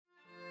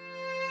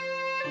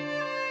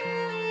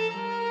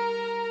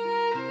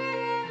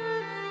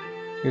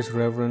is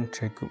Reverend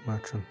Jacob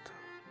Merchant,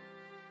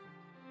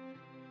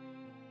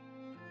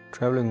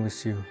 traveling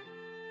with you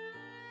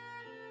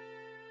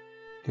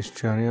this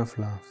journey of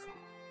love.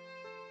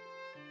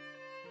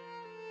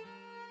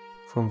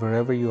 From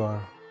wherever you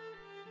are,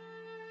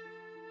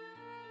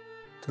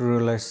 the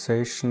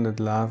realization that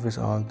love is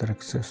all that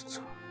exists.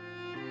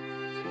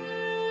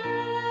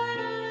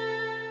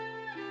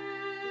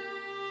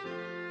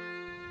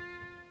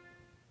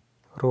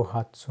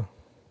 Rohatsu,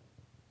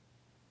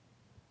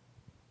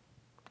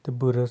 the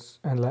Buddha's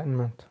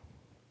enlightenment.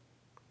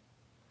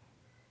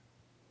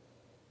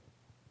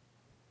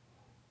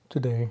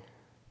 Today,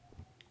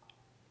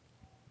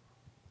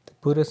 the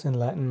Buddha's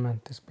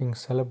enlightenment is being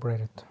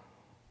celebrated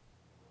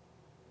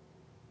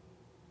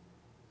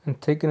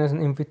and taken as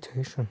an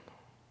invitation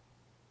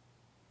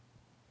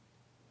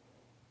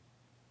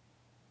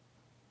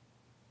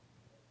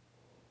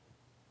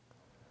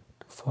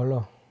to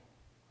follow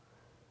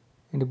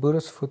in the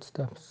Buddha's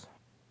footsteps.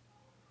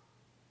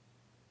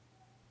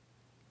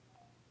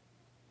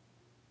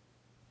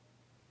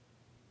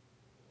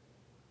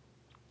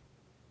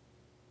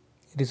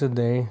 It is a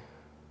day,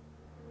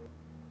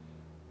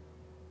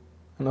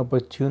 an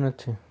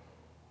opportunity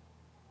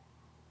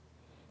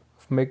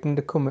of making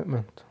the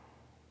commitment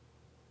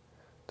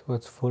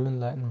towards full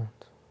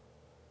enlightenment.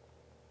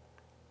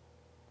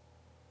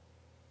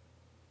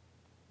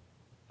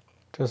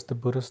 Just the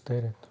Buddha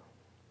stated,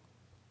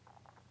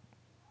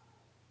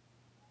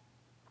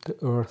 the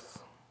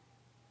earth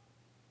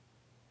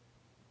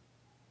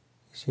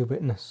is your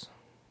witness.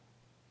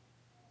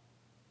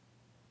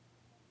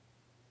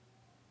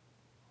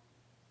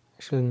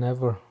 I shall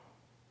never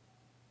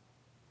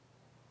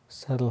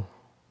settle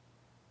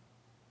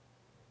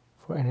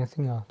for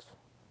anything else.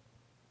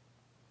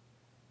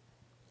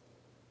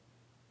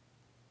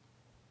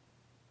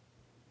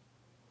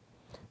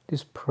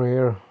 This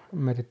prayer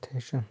and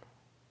meditation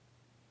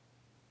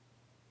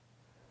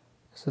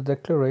is a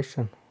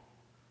declaration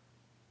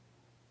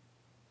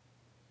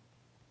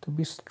to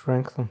be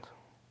strengthened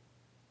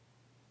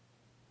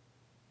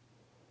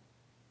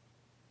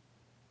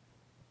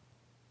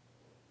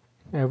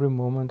in every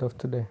moment of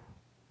today.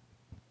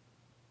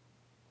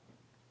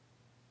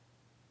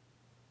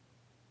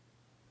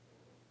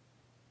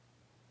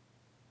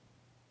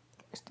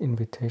 It's the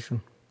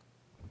invitation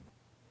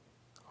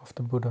of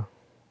the Buddha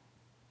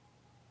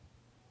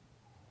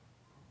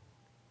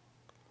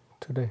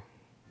today.